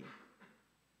obscurity.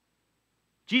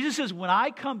 Jesus says, when I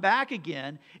come back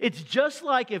again, it's just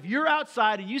like if you're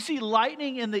outside and you see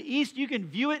lightning in the east, you can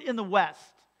view it in the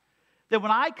west. That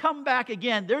when I come back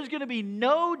again, there's going to be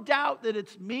no doubt that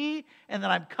it's me and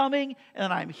that I'm coming and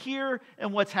that I'm here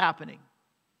and what's happening.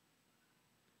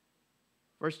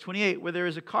 Verse 28, where there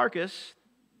is a carcass,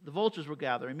 the vultures will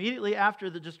gather. Immediately after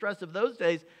the distress of those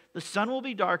days, the sun will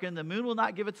be darkened, the moon will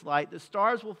not give its light, the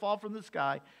stars will fall from the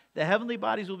sky, the heavenly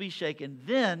bodies will be shaken.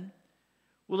 Then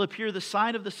will appear the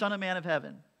sign of the Son of Man of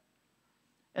heaven.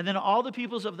 And then all the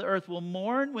peoples of the earth will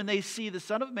mourn when they see the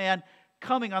Son of Man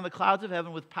coming on the clouds of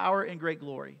heaven with power and great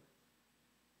glory.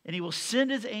 And he will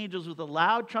send his angels with a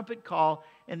loud trumpet call,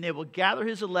 and they will gather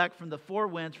his elect from the four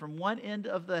winds, from one end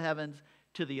of the heavens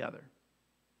to the other.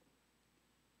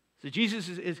 So Jesus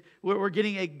we're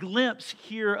getting a glimpse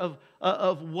here of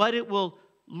what it will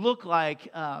look like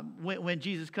when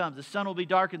Jesus comes. The sun will be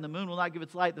darkened, the moon will not give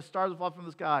its light, the stars will fall from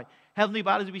the sky, heavenly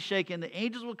bodies will be shaken, the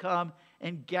angels will come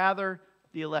and gather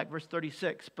the elect. Verse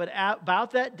 36, but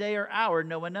about that day or hour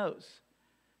no one knows,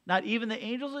 not even the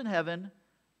angels in heaven,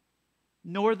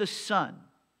 nor the Son,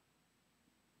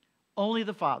 only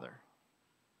the Father.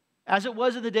 As it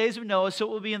was in the days of Noah, so it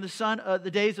will be in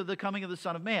the days of the coming of the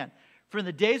Son of Man. For in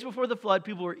the days before the flood,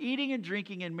 people were eating and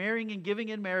drinking and marrying and giving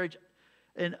in marriage,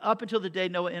 and up until the day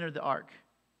Noah entered the ark.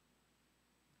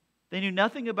 They knew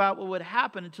nothing about what would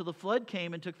happen until the flood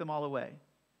came and took them all away.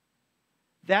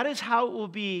 That is how it will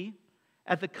be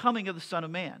at the coming of the Son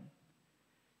of Man.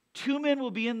 2 men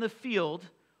will be in the field,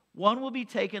 one will be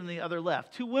taken and the other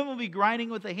left. 2 women will be grinding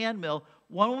with a handmill,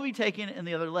 one will be taken and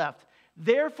the other left.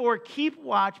 Therefore keep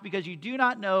watch, because you do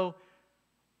not know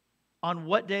on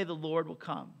what day the Lord will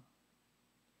come.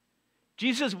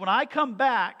 Jesus says, when I come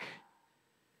back,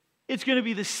 it's going to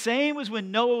be the same as when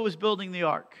Noah was building the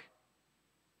ark.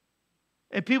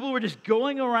 And people were just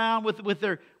going around with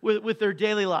their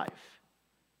daily life.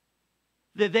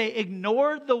 That they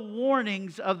ignored the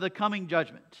warnings of the coming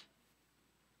judgment.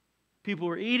 People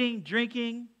were eating,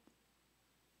 drinking.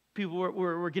 People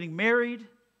were getting married.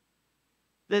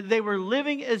 That they were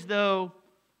living as though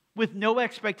with no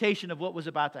expectation of what was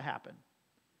about to happen.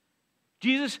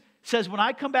 Jesus says, when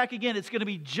I come back again, it's going to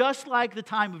be just like the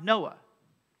time of Noah.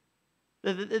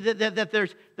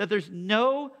 That there's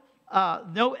no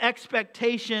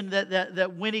expectation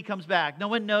that when he comes back. No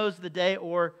one knows the day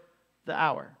or the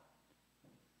hour.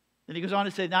 Then he goes on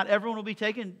to say, not everyone will be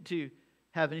taken to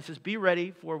heaven. He says, be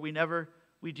ready, for we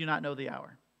do not know the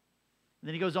hour. And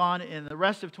then he goes on in the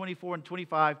rest of 24 and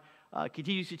 25,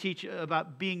 continues to teach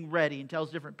about being ready and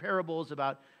tells different parables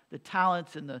about the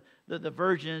talents and the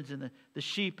virgins and the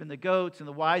sheep and the goats and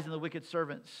the wise and the wicked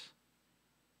servants.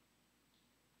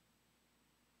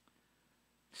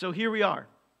 So here we are.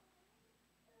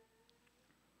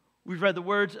 We've read the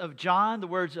words of John, the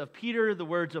words of Peter, the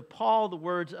words of Paul, the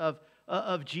words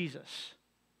of Jesus.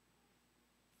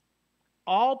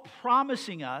 All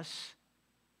promising us,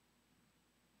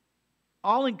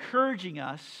 all encouraging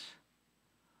us,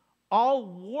 all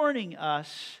warning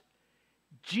us,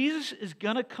 Jesus is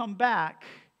going to come back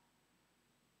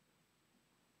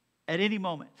at any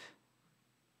moment.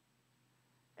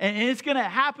 And it's going to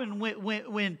happen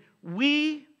when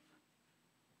we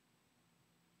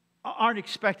aren't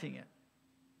expecting it.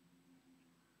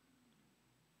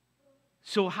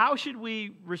 So how should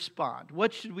we respond?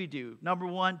 What should we do? Number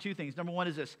one, 2 things. Number one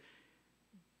is this.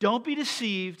 Don't be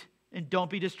deceived and don't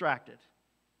be distracted.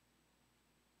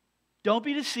 Don't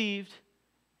be deceived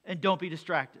and don't be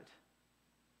distracted.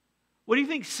 What do you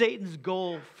think Satan's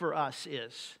goal for us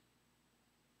is?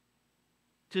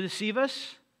 To deceive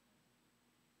us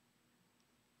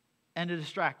and to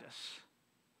distract us.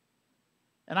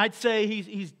 And I'd say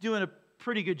he's doing a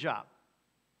pretty good job.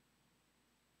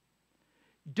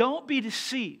 Don't be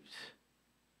deceived.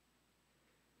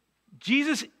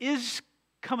 Jesus is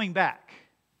coming back.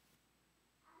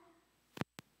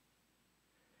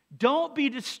 Don't be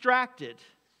distracted.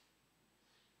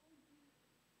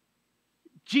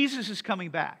 Jesus is coming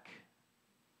back.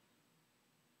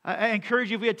 I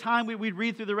encourage you, if we had time, we'd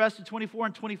read through the rest of 24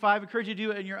 and 25. I encourage you to do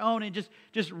it on your own and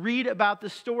just read about the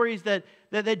stories that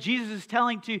Jesus is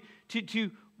telling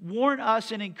to warn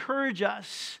us and encourage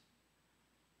us.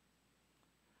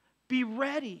 Be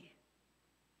ready.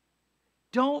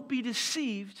 Don't be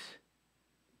deceived.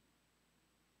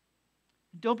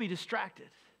 Don't be distracted.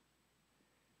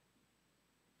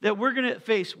 That we're going to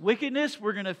face wickedness,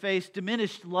 we're going to face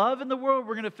diminished love in the world,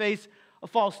 we're going to face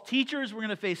false teachers, we're going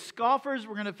to face scoffers,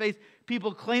 we're going to face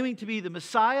people claiming to be the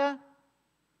Messiah,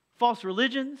 false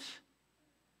religions.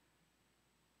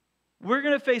 We're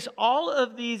going to face all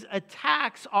of these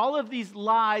attacks, all of these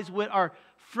lies which are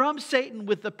from Satan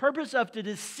with the purpose of to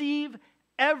deceive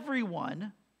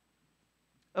everyone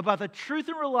about the truth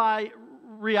and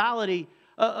reality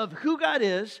of who God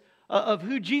is, of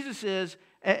who Jesus is,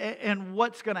 and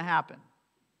what's going to happen.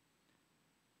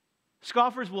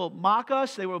 Scoffers will mock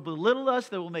us, they will belittle us,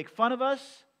 they will make fun of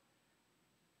us.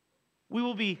 We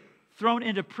will be thrown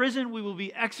into prison, we will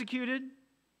be executed.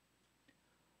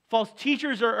 False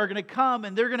teachers are going to come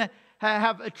and they're going to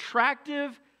have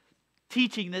attractive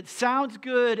teaching that sounds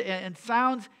good and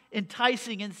sounds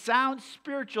enticing and sounds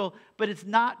spiritual, but it's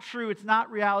not true, it's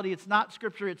not reality, it's not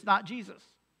Scripture, it's not Jesus.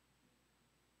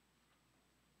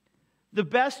 The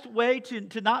best way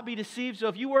to not be deceived, so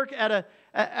if you work at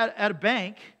a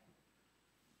bank,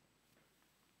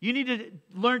 you need to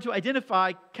learn to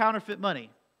identify counterfeit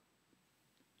money.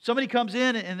 Somebody comes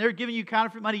in and they're giving you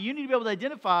counterfeit money, you need to be able to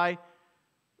identify,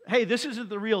 hey, this isn't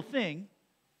the real thing.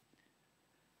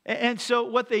 And so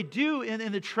what they do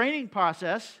in the training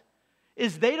process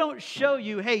is they don't show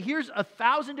you, hey, here's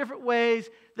 1,000 different ways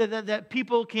that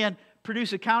people can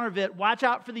produce a counterfeit. Watch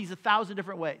out for these 1,000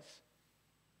 different ways.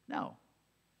 No.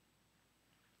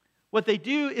 What they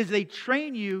do is they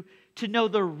train you to know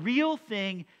the real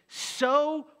thing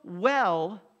so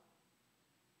well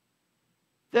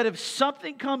that if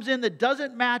something comes in that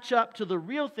doesn't match up to the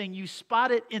real thing, you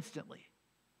spot it instantly.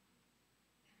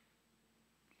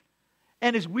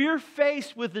 And as we're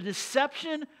faced with the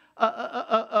deception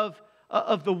of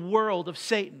the world, of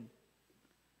Satan,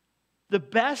 the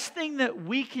best thing that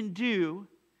we can do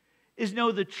is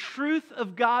know the truth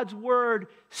of God's word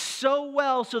so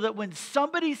well so that when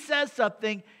somebody says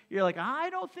something, you're like, I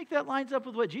don't think that lines up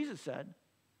with what Jesus said.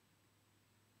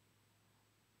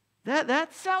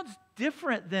 That sounds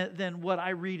different than what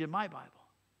I read in my Bible.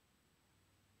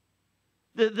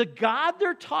 The God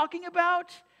they're talking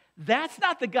about, that's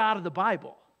not the God of the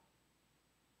Bible.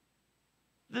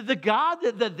 The God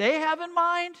that they have in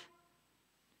mind,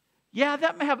 yeah,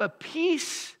 that may have a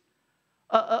piece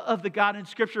of the God in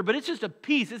Scripture, but it's just a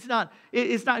piece. It's not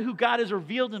who God has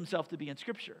revealed himself to be in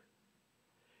Scripture.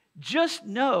 Just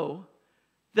know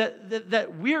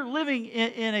that we're living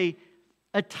in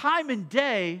a time and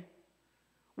day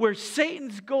where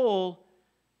Satan's goal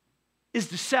is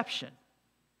deception.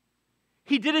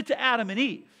 He did it to Adam and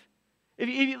Eve.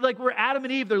 Like we're Adam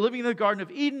and Eve, they're living in the Garden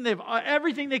of Eden. They have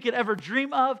everything they could ever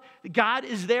dream of. God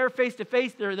is there face to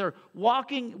face. They're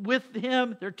walking with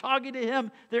him. They're talking to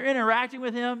him. They're interacting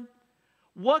with him.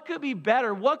 What could be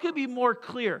better? What could be more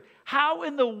clear? How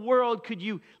in the world could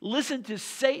you listen to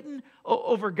Satan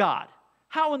over God?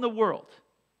 How in the world?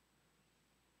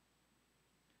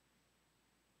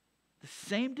 The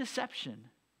same deception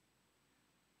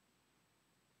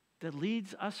that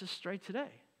leads us astray today.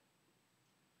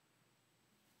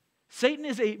 Satan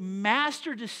is a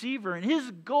master deceiver, and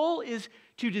his goal is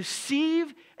to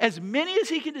deceive as many as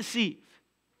he can deceive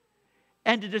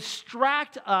and to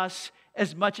distract us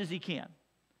as much as he can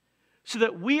so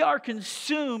that we are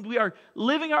consumed, we are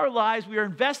living our lives, we are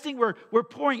investing, we're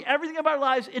pouring everything of our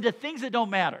lives into things that don't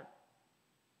matter,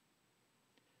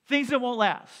 things that won't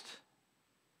last,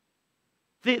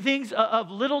 things of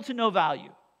little to no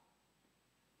value.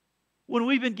 When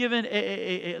we've been given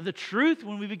the truth,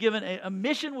 when we've been given a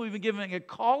mission, when we've been given a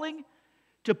calling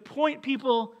to point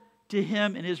people to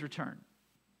him in his return,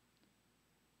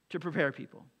 to prepare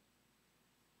people.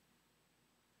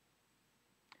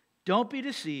 Don't be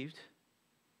deceived.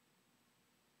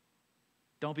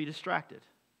 Don't be distracted.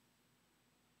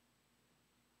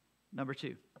 Number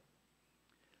 2,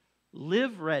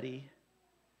 live ready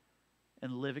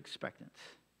and live expectant.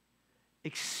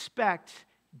 Expect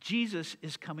Jesus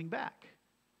is coming back.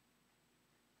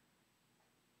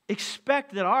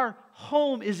 Expect that our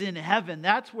home is in heaven.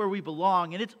 That's where we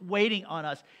belong, and it's waiting on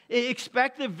us.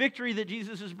 Expect the victory that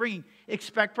Jesus is bringing.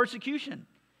 Expect persecution.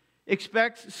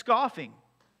 Expect scoffing.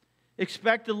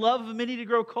 Expect the love of many to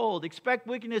grow cold. Expect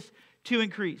wickedness to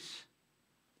increase.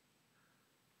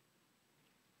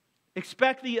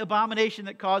 Expect the abomination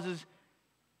that causes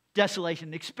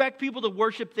desolation. Expect people to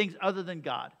worship things other than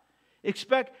God.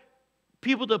 Expect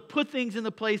people to put things in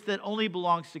the place that only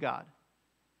belongs to God.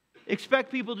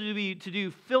 Expect people to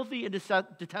do filthy and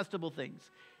detestable things.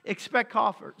 Expect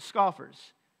scoffers.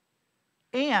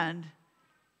 And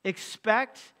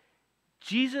expect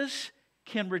Jesus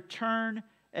can return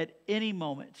at any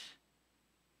moment.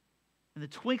 In the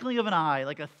twinkling of an eye,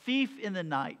 like a thief in the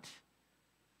night.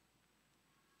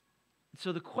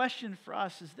 So the question for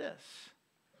us is this.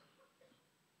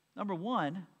 Number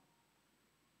one,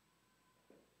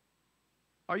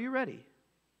 are you ready?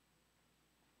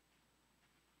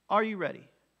 Are you ready?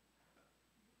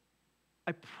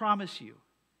 I promise you,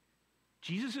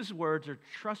 Jesus' words are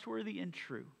trustworthy and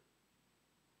true.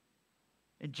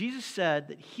 And Jesus said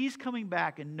that He's coming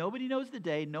back and nobody knows the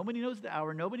day, nobody knows the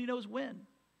hour, nobody knows when.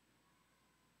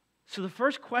 So the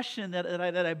first question that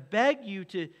I beg you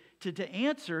to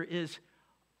answer is,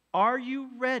 are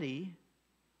you ready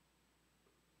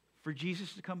for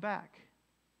Jesus to come back?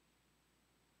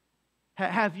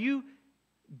 Have you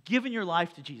given your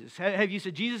life to Jesus? Have you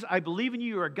said, Jesus, I believe in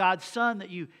you. You are God's Son, that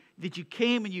you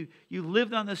came and you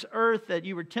lived on this earth, that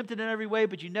you were tempted in every way,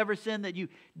 but you never sinned, that you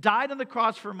died on the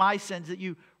cross for my sins, that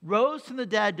you rose from the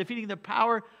dead, defeating the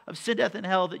power of sin, death, and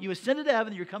hell, that you ascended to heaven,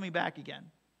 and you're coming back again?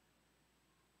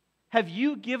 Have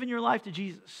you given your life to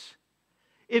Jesus?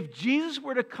 If Jesus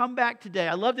were to come back today,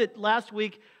 I loved it last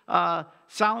week.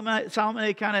 Solomon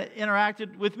kind of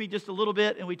interacted with me just a little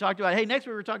bit, and we talked about, hey, next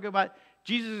week we're talking about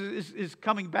Jesus is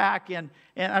coming back, and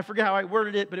I forget how I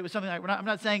worded it, but it was something like, I'm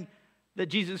not saying that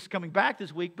Jesus is coming back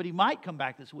this week, but He might come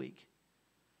back this week.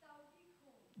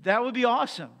 That would be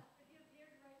awesome.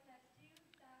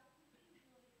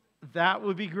 That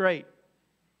would be great.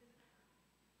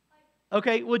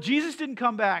 Okay, well, Jesus didn't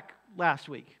come back last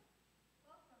week.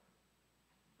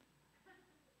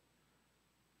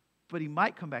 But He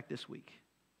might come back this week.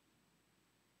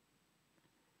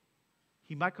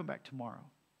 He might come back tomorrow.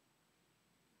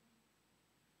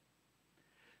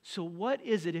 So what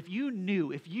is it, if you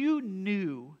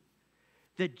knew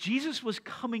that Jesus was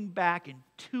coming back in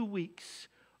 2 weeks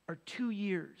or 2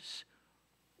 years,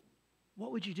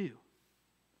 what would you do?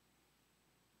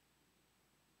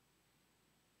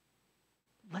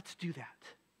 Let's do that.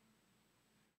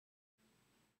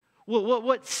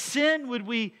 What sin would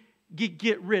we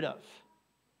get rid of?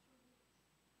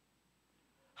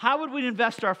 How would we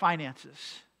invest our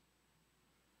finances?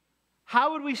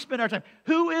 How would we spend our time?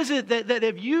 Who is it that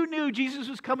if you knew Jesus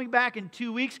was coming back in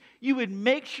 2 weeks, you would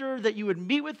make sure that you would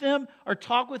meet with them or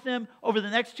talk with them over the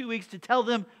next 2 weeks to tell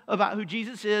them about who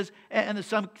Jesus is and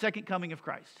the second coming of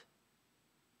Christ?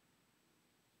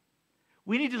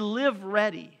 We need to live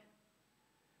ready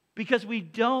because we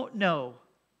don't know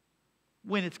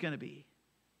when it's going to be.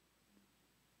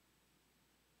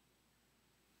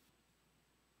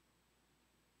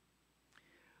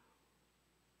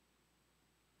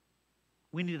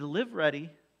 We need to live ready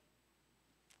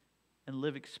and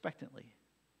live expectantly.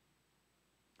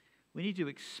 We need to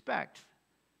expect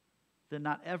that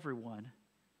not everyone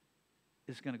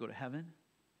is going to go to heaven.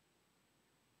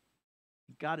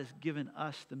 God has given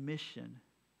us the mission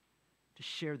to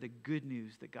share the good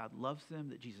news that God loves them,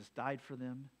 that Jesus died for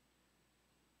them,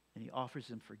 and He offers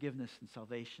them forgiveness and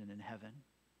salvation in heaven,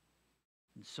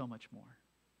 and so much more.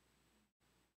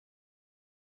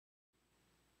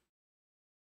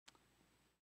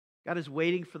 God is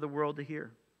waiting for the world to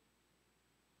hear.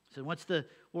 So once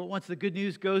the good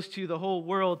news goes to the whole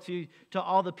world, to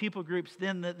all the people groups,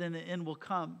 then the end will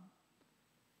come.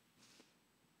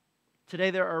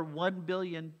 Today there are 1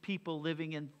 billion people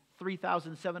living in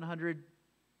 3,700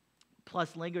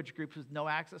 plus language groups with no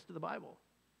access to the Bible.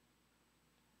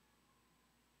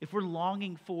 If we're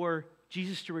longing for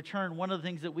Jesus to return, one of the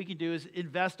things that we can do is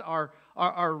invest our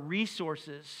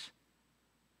resources.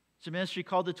 It's a ministry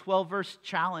called the 12-Verse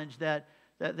Challenge that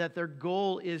their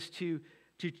goal is to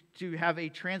have a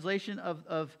translation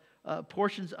of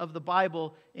portions of the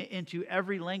Bible into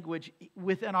every language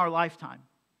within our lifetime.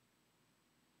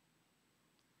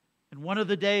 And one of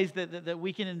the days that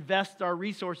we can invest our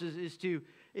resources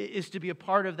is to be a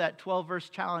part of that 12-verse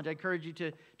challenge. I encourage you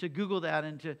to Google that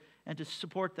and to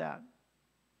support that.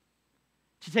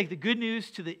 To take the good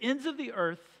news to the ends of the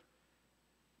earth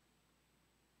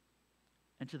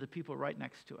to the people right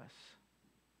next to us.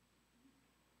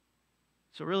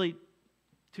 So really,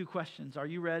 2 questions. Are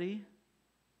you ready?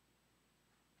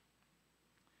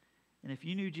 And if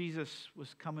you knew Jesus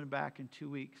was coming back in 2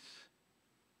 weeks,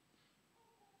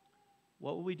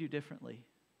 what will we do differently?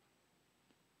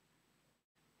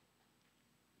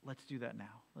 Let's do that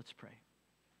now. Let's pray.